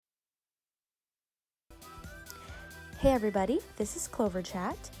Hey everybody, this is Clover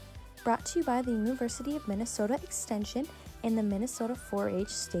Chat, brought to you by the University of Minnesota Extension and the Minnesota 4-H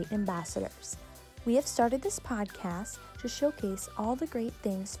State Ambassadors. We have started this podcast to showcase all the great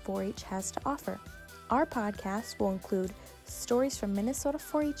things 4-H has to offer. Our podcast will include stories from Minnesota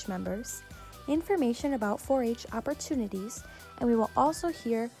 4-H members, information about 4-H opportunities, and we will also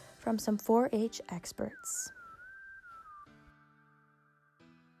hear from some 4-H experts.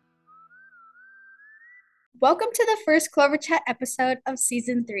 Welcome to the first Clover Chat episode of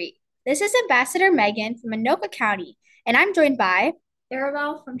Season 3. This is Ambassador Megan from Anoka County, and I'm joined by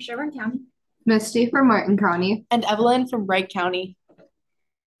Arabelle from Sherburne County, Misty from Martin County, and Evelyn from Wright County.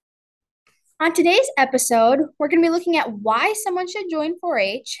 On today's episode, we're going to be looking at why someone should join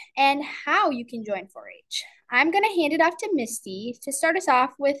 4-H and how you can join 4-H. I'm going to hand it off to Misty to start us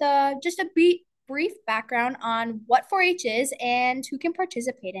off with just a brief background on what 4-H is and who can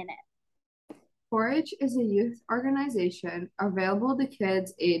participate in it. 4-H is a youth organization available to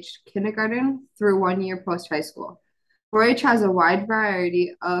kids aged kindergarten through 1 year post-high school. 4-H has a wide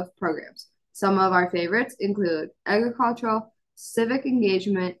variety of programs. Some of our favorites include agricultural, civic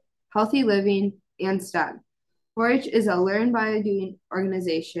engagement, healthy living, and STEM. 4-H is a learn by doing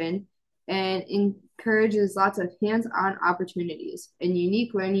organization and encourages lots of hands-on opportunities and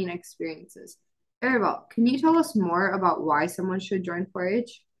unique learning experiences. Arabelle, can you tell us more about why someone should join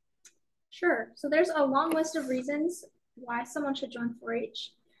 4-H? Sure. So there's a long list of reasons why someone should join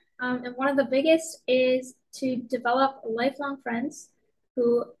 4-H. And one of the biggest is to develop lifelong friends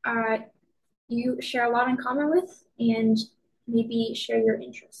who you share a lot in common with and maybe share your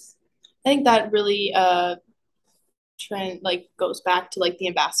interests. I think that really goes back to the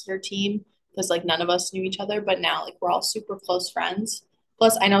ambassador team, because none of us knew each other, but now we're all super close friends.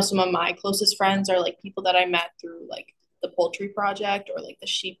 Plus, I know some of my closest friends are people that I met through the poultry project or the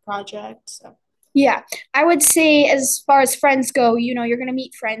sheep project. So yeah, I would say as far as friends go, you're going to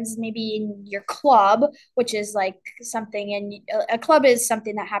meet friends maybe in your club, which is something, and a club is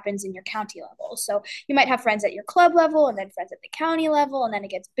something that happens in your county level. So you might have friends at your club level and then friends at the county level, and then it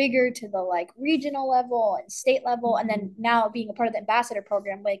gets bigger to the regional level and state level. And then now being a part of the ambassador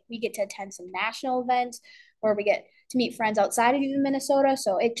program, we get to attend some national events where we get to meet friends outside of even Minnesota.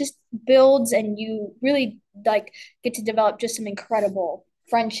 So it just builds, and you really get to develop just some incredible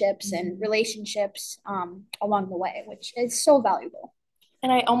friendships and relationships along the way, which is so valuable.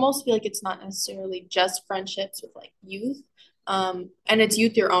 And I almost feel it's not necessarily just friendships with youth. And it's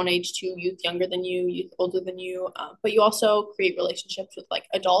youth your own age too, youth younger than you, youth older than you. But you also create relationships with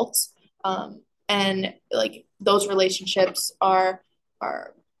adults. And those relationships are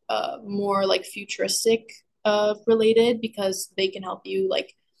more futuristic related, because they can help you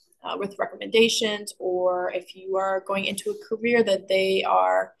with recommendations, or if you are going into a career that they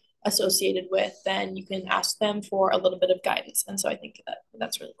are associated with, then you can ask them for a little bit of guidance. And so I think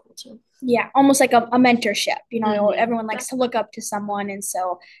that's really cool too. Yeah, almost like a mentorship. Everyone likes to look up to someone, and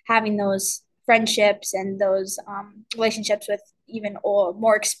so having those friendships and those relationships with even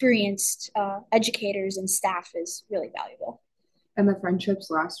more experienced educators and staff is really valuable. And the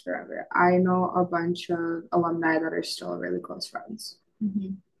friendships last forever. I know a bunch of alumni that are still really close friends.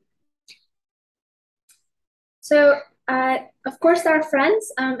 Mm-hmm. So, of course, there are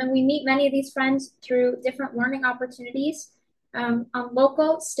friends, and we meet many of these friends through different learning opportunities on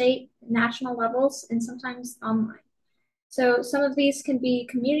local, state, national levels, and sometimes online. So some of these can be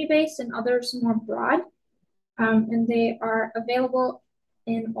community-based and others more broad, and they are available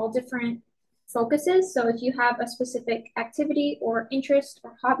in all different focuses. So if you have a specific activity or interest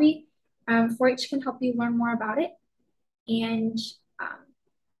or hobby, 4-H can help you learn more about it and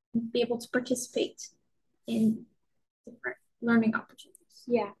be able to participate in different learning opportunities.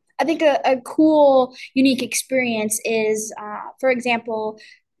 Yeah. I think a cool, unique experience is, for example,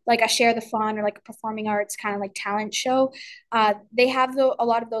 a Share the Fun or a performing arts kind of talent show. They have a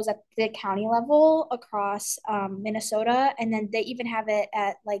lot of those at the county level across Minnesota, and then they even have it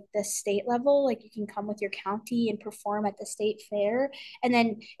at the state level. You can come with your county and perform at the state fair. And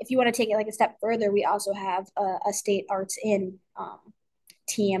then if you want to take it a step further, we also have a state arts in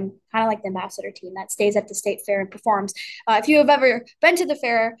team, kind of like the ambassador team that stays at the state fair and performs. If you have ever been to the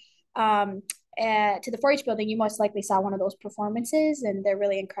fair, to the 4-H building, you most likely saw one of those performances, and they're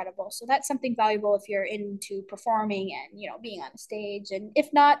really incredible. So that's something valuable if you're into performing and being on a stage. And if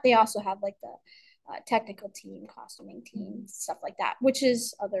not, they also have the technical team, costuming team, stuff like that, which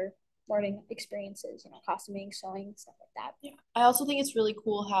is other learning experiences, costuming, sewing, stuff like that. Yeah, I also think it's really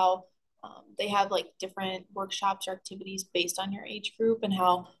cool how they have different workshops or activities based on your age group, and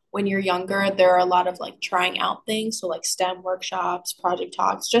how when you're younger, there are a lot of like trying out things. So like STEM workshops, project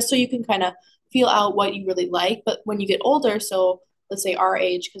talks, just so you can kind of feel out what you really like. But when you get older, so let's say our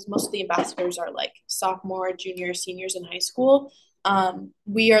age, because most of the ambassadors are like sophomore, junior, seniors in high school,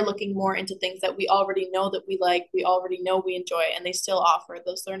 we are looking more into things that we already know that we like, we already know we enjoy, and they still offer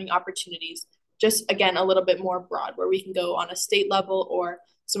those learning opportunities. Just again, a little bit more broad, where we can go on a state level, or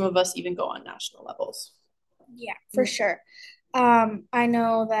some of us even go on national levels. Yeah, for sure. I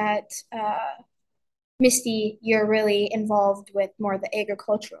know that Misty, you're really involved with more the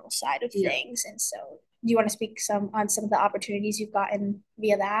agricultural side of Yeah. things, and so do you want to speak on some of the opportunities you've gotten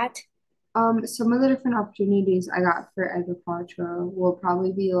via that? Some of the different opportunities I got for agriculture will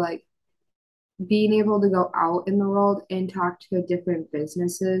probably be like being able to go out in the world and talk to different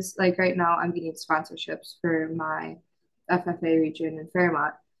businesses. Like right now, I'm getting sponsorships for my FFA region in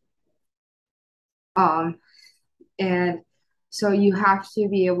Fairmont. Um, and so you have to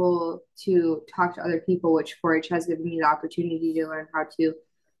be able to talk to other people, which 4-H has given me the opportunity to learn how to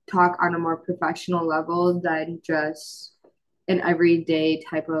talk on a more professional level than just an everyday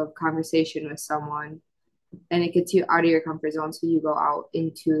type of conversation with someone. And it gets you out of your comfort zone, so you go out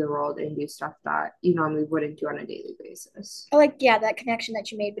into the world and do stuff that you normally wouldn't do on a daily basis. I like, yeah, that connection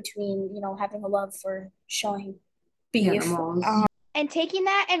that you made between, having a love for showing beef. Animals. And taking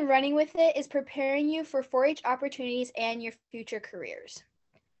that and running with it is preparing you for 4-H opportunities and your future careers.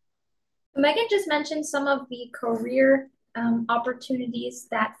 Megan just mentioned some of the career opportunities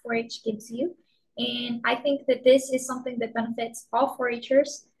that 4-H gives you. And I think that this is something that benefits all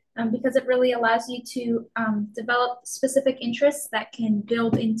 4-Hers because it really allows you to develop specific interests that can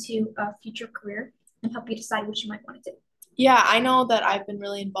build into a future career and help you decide what you might want to do. Yeah, I know that I've been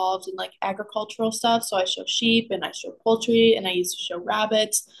really involved in like agricultural stuff. So I show sheep and I show poultry and I used to show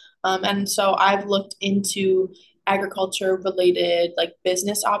rabbits. And so I've looked into agriculture related like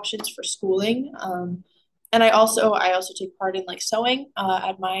business options for schooling. And I also take part in like sewing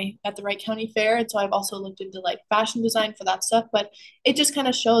at the Wright County Fair. And so I've also looked into like fashion design for that stuff. But it just kind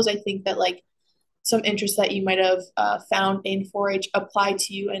of shows, I think, that like some interests that you might have found in 4-H apply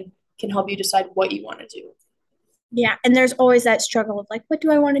to you and can help you decide what you want to do. Yeah, and there's always that struggle of like, what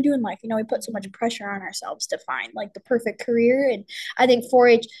do I want to do in life? We put so much pressure on ourselves to find like the perfect career. And I think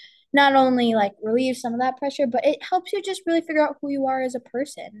 4-H not only like relieves some of that pressure, but it helps you just really figure out who you are as a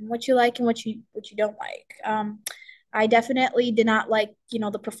person and what you like and what you don't like. I definitely did not like,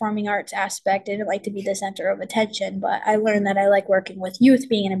 the performing arts aspect. I didn't like to be the center of attention, but I learned that I like working with youth,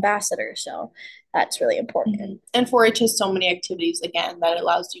 being an ambassador. So that's really important. Mm-hmm. And 4-H has so many activities, again, that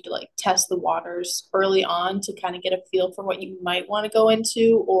allows you to like test the waters early on to kind of get a feel for what you might want to go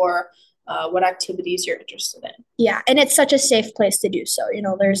into or what activities you're interested in. Yeah, and it's such a safe place to do so.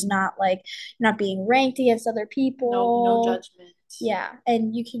 There's not like not being ranked against other people. No judgment. Yeah,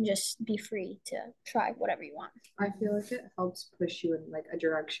 and you can just be free to try whatever you want. I feel like it helps push you in like a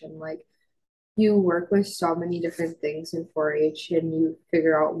direction. Like you work with so many different things in 4-H and you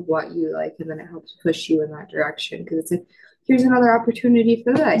figure out what you like, and then it helps push you in that direction because it's like, here's another opportunity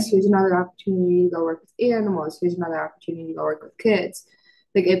for this. Here's another opportunity to go work with animals. Here's another opportunity to go work with kids.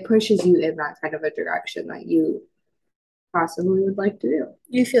 Like it pushes you in that kind of a direction that you possibly would like to do.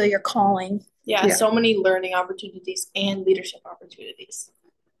 You feel your calling. Yeah, so many learning opportunities and leadership opportunities.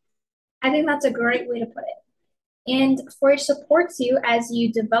 I think that's a great way to put it. And 4-H supports you as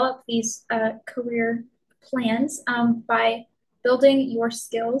you develop these career plans by building your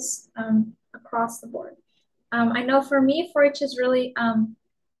skills across the board. I know for me, 4-H has really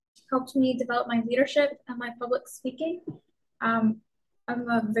helped me develop my leadership and my public speaking. I'm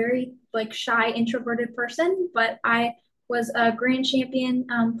a very shy, introverted person, but I was a grand champion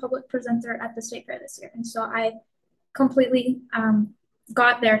public presenter at the state fair this year. And so I completely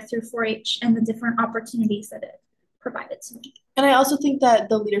got there through 4-H and the different opportunities that it provided to me. And I also think that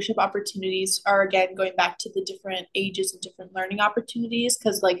the leadership opportunities are, again, going back to the different ages and different learning opportunities,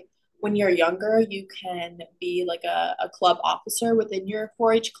 because like when you're younger, you can be like a club officer within your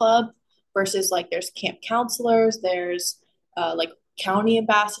 4-H club versus like there's camp counselors, there's like county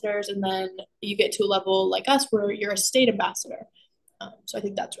ambassadors, and then you get to a level like us where you're a state ambassador. So I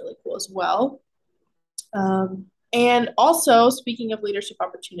think that's really cool as well. And also, speaking of leadership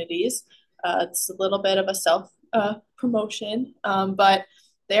opportunities, it's a little bit of a self promotion, but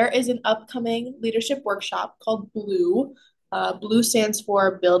there is an upcoming leadership workshop called BLUE. BLUE stands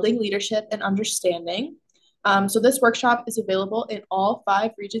for Building Leadership and Understanding. So this workshop is available in all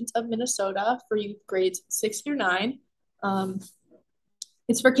 5 regions of Minnesota for youth grades 6 through 9.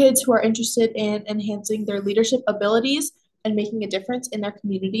 It's for kids who are interested in enhancing their leadership abilities and making a difference in their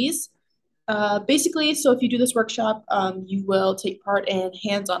communities. Basically, so if you do this workshop, you will take part in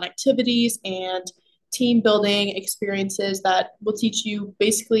hands-on activities and team building experiences that will teach you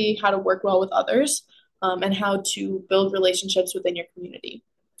basically how to work well with others, and how to build relationships within your community.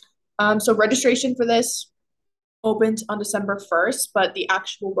 So registration for this opened on December 1st, but the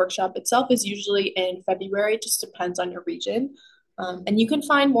actual workshop itself is usually in February. It just depends on your region. And you can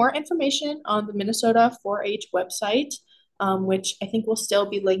find more information on the Minnesota 4-H website, which I think will still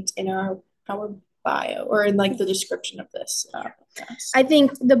be linked in our bio or in like the description of this podcast. I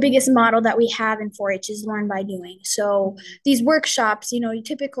think the biggest model that we have in 4-H is learn by doing. So these workshops, your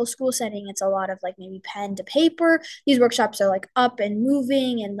typical school setting, it's a lot of like maybe pen to paper. These workshops are like up and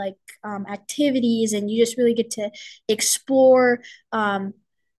moving and like activities, and you just really get to explore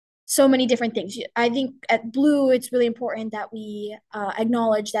so many different things. I think at Blue, it's really important that we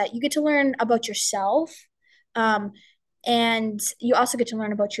acknowledge that you get to learn about yourself. And you also get to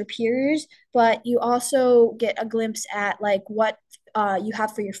learn about your peers, but you also get a glimpse at like what you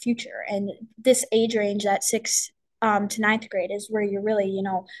have for your future. And this age range, that 6th to 9th grade, is where you're really,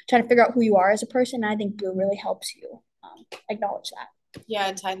 trying to figure out who you are as a person. And I think Blue really helps you acknowledge that. Yeah,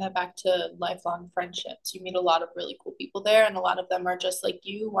 and tying that back to lifelong friendships, you meet a lot of really cool people there, and a lot of them are just like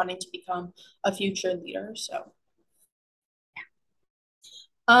you, wanting to become a future leader. So,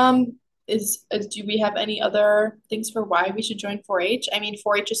 do we have any other things for why we should join 4-H? I mean,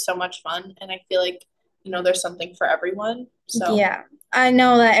 4-H is so much fun, and I feel like there's something for everyone. So yeah, I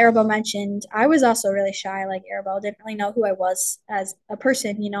know that Arabelle mentioned I was also really shy, like Arabelle. Didn't really know who I was as a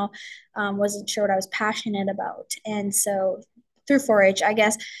person. Wasn't sure what I was passionate about, and so through 4-H, I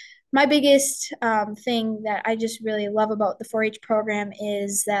guess my biggest thing that I just really love about the 4-H program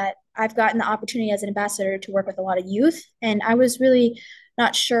is that I've gotten the opportunity as an ambassador to work with a lot of youth, and I was really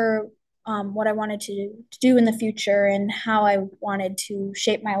not sure what I wanted to do in the future and how I wanted to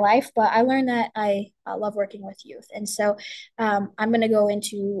shape my life. But I learned that I love working with youth. And so I'm going to go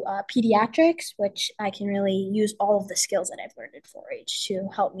into pediatrics, which I can really use all of the skills that I've learned at 4-H to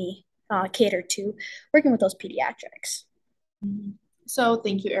help me cater to working with those pediatrics. So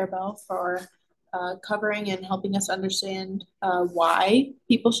thank you, Arabelle, for covering and helping us understand why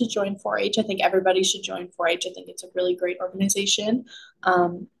people should join 4-H. I think everybody should join 4-H. I think it's a really great organization.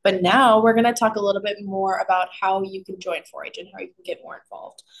 But now we're going to talk a little bit more about how you can join 4-H and how you can get more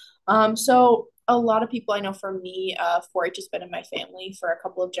involved. So a lot of people, I know for me, 4-H has been in my family for a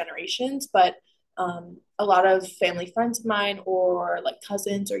couple of generations, but a lot of family friends of mine or like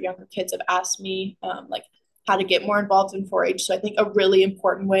cousins or younger kids have asked me like how to get more involved in 4-H. So I think a really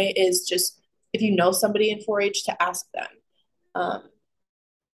important way is just, if you know somebody in 4-H, to ask them,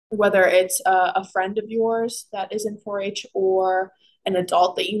 whether it's a friend of yours that is in 4-H or an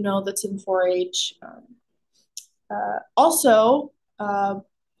adult that you know that's in 4-H. Also,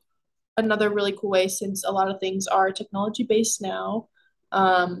 another really cool way, since a lot of things are technology based now,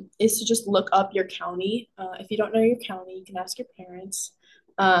 is to just look up your county. If you don't know your county, you can ask your parents.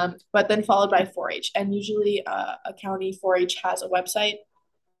 But then followed by 4-H, and usually a county 4-H has a website.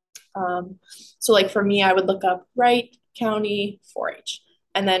 So like for me, I would look up Wright County 4-H,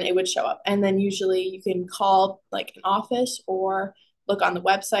 and then it would show up. And then usually you can call like an office or look on the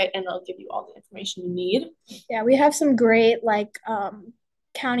website, and it'll give you all the information you need. Yeah, we have some great like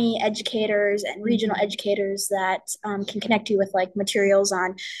county educators and regional educators that can connect you with like materials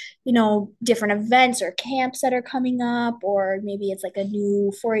on, different events or camps that are coming up, or maybe it's like a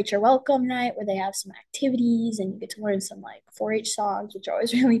new 4-H welcome night where they have some activities and you get to learn some like 4-H songs, which are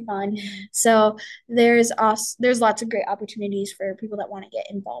always really fun. So there's lots of great opportunities for people that want to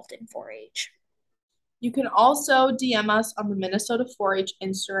get involved in 4-H. You can also DM us on the Minnesota 4-H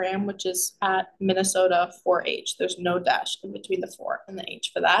Instagram, which is at Minnesota 4-H. There's no dash in between the 4 and the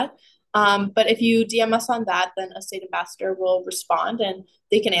H for that. But if you DM us on that, then a state ambassador will respond, and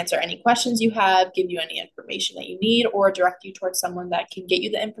they can answer any questions you have, give you any information that you need, or direct you towards someone that can get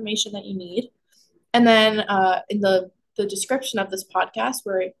you the information that you need. And then in the description of this podcast,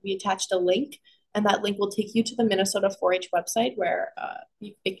 where we attached a link, and that link will take you to the Minnesota 4-H website, where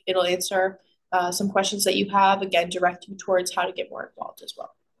it'll answer some questions that you have, again, direct you towards how to get more involved as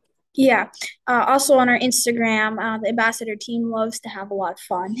well. Yeah. Also on our Instagram, the ambassador team loves to have a lot of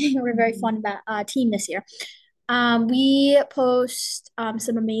fun. We're a very fun team this year. We post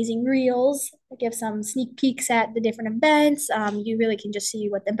some amazing reels that give some sneak peeks at the different events. You really can just see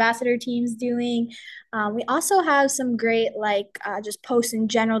what the ambassador team's doing. We also have some great just posts in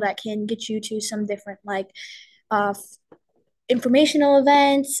general that can get you to some different informational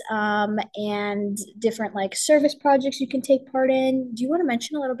events and different service projects you can take part in. Do you want to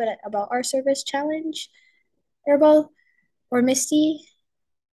mention a little bit about our service challenge, Arabelle or Misty?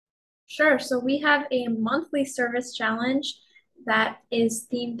 Sure. So we have a monthly service challenge that is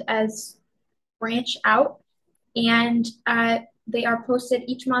themed as Branch Out, and they are posted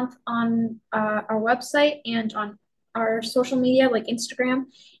each month on our website and on our social media like Instagram.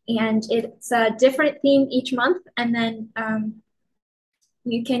 And it's a different theme each month, and then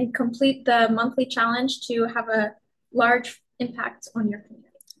you can complete the monthly challenge to have a large impact on your community.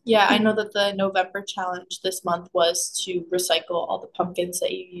 Yeah, I know that the November challenge this month was to recycle all the pumpkins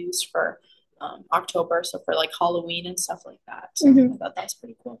that you used for October, so for like Halloween and stuff like that. So I thought that was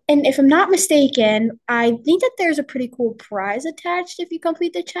pretty cool. And if I'm not mistaken, I think that there's a pretty cool prize attached if you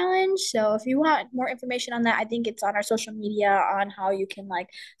complete the challenge. So if you want more information on that, I think it's on our social media on how you can like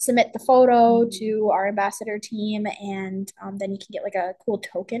submit the photo to our ambassador team, and then you can get like a cool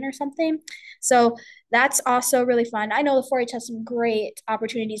token or something. So that's also really fun. I know the 4-H has some great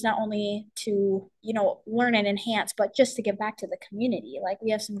opportunities not only to, learn and enhance, but just to give back to the community. Like we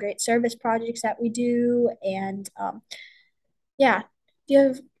have some great service projects that we do, and yeah.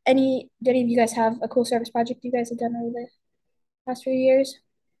 Do any of you guys have a cool service project you guys have done over the past few years?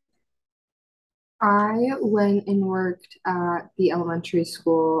 I went and worked at the elementary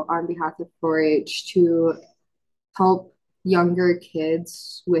school on behalf of 4-H to help younger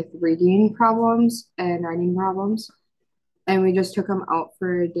kids with reading problems and writing problems. And we just took them out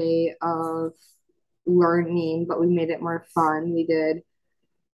for a day of learning, but we made it more fun. We did,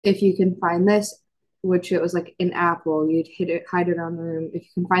 if you can find this, which it was like an apple, you'd hide it on the room. If you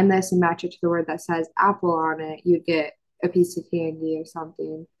can find this and match it to the word that says apple on it, you'd get a piece of candy or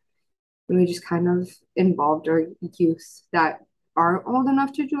something. And we just kind of involved our youth that aren't old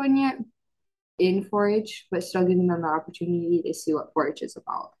enough to join yet in 4-H, but still giving them the opportunity to see what 4-H is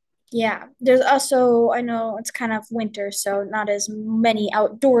about. Yeah, there's also, I know it's kind of winter, so not as many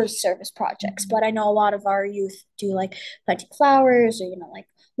outdoors service projects, but I know a lot of our youth do like planting flowers or, like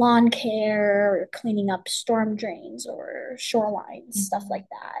lawn care or cleaning up storm drains or shorelines, stuff like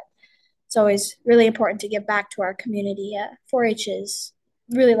that. It's always really important to give back to our community. 4-H is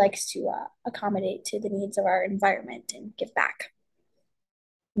really likes to accommodate to the needs of our environment and give back.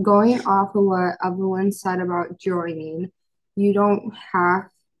 Going off of what Evelyn said about joining, you don't have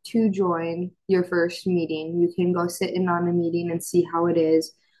to join your first meeting. You can go sit in on a meeting and see how it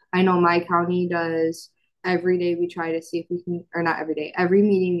is. I know my county does. Every day we try to see if we can, or not every day, every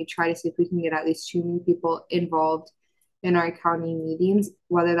meeting we try to see if we can get at least 2 new people involved in our county meetings,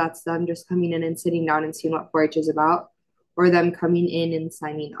 whether that's them just coming in and sitting down and seeing what 4-H is about, or them coming in and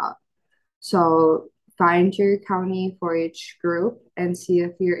signing up. So find your county 4-H group and see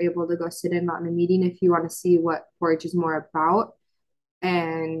if you're able to go sit in on a meeting if you want to see what 4-H is more about,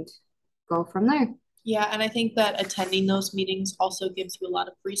 and go from there. Yeah, and I think that attending those meetings also gives you a lot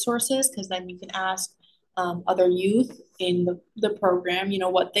of resources, because then you can ask other youth in the program,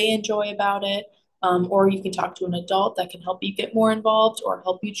 what they enjoy about it, or you can talk to an adult that can help you get more involved or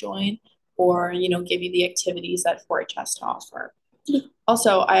help you join, or, give you the activities that 4-H has to offer.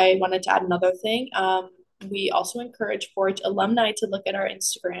 Also, I wanted to add another thing. We also encourage 4-H alumni to look at our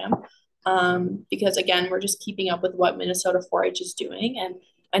Instagram, because again, we're just keeping up with what Minnesota 4-H is doing, and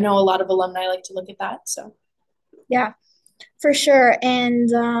I know a lot of alumni like to look at that. So yeah, for sure.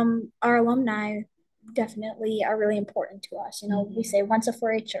 And our alumni definitely are really important to us. We say once a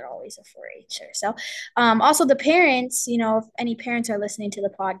 4-H'er, always a 4-H'er. So also the parents, if any parents are listening to the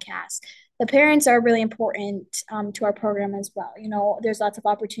podcast, the parents are really important to our program as well. There's lots of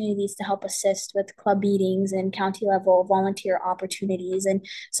opportunities to help assist with club meetings and county level volunteer opportunities. And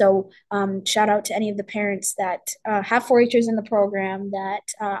so shout out to any of the parents that have 4-H'ers in the program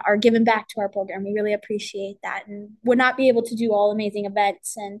that are giving back to our program. We really appreciate that, and would not be able to do all amazing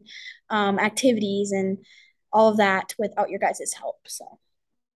events and activities and all of that without your guys' help. So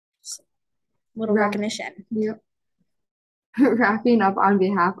little recognition. Yep. Wrapping up, on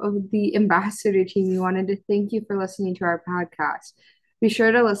behalf of the ambassador team, we wanted to thank you for listening to our podcast. Be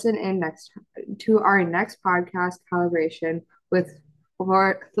sure to listen in to our next podcast calibration with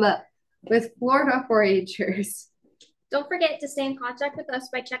Florida 4-H'ers. Don't forget to stay in contact with us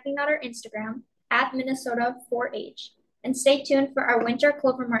by checking out our Instagram at Minnesota 4-H, and stay tuned for our winter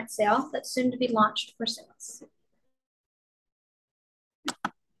Clover Mart sale that's soon to be launched for sales.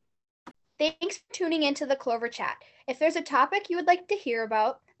 Thanks for tuning into the Clover Chat. If there's a topic you would like to hear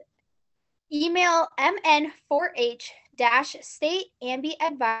about, email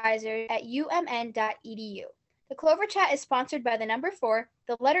mn4h-stateambiadvisor@umn.edu. The Clover Chat is sponsored by the number 4,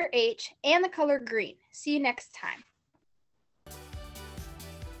 the letter H, and the color green. See you next time.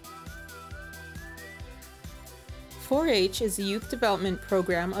 4-H is a youth development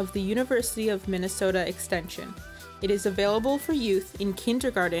program of the University of Minnesota Extension. It is available for youth in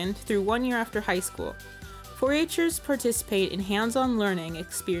kindergarten through 1 year after high school. 4-Hers participate in hands-on learning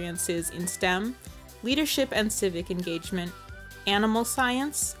experiences in STEM, leadership and civic engagement, animal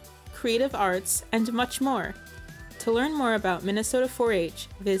science, creative arts, and much more. To learn more about Minnesota 4-H,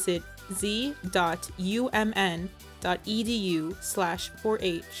 visit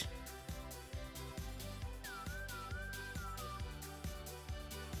z.umn.edu/4H.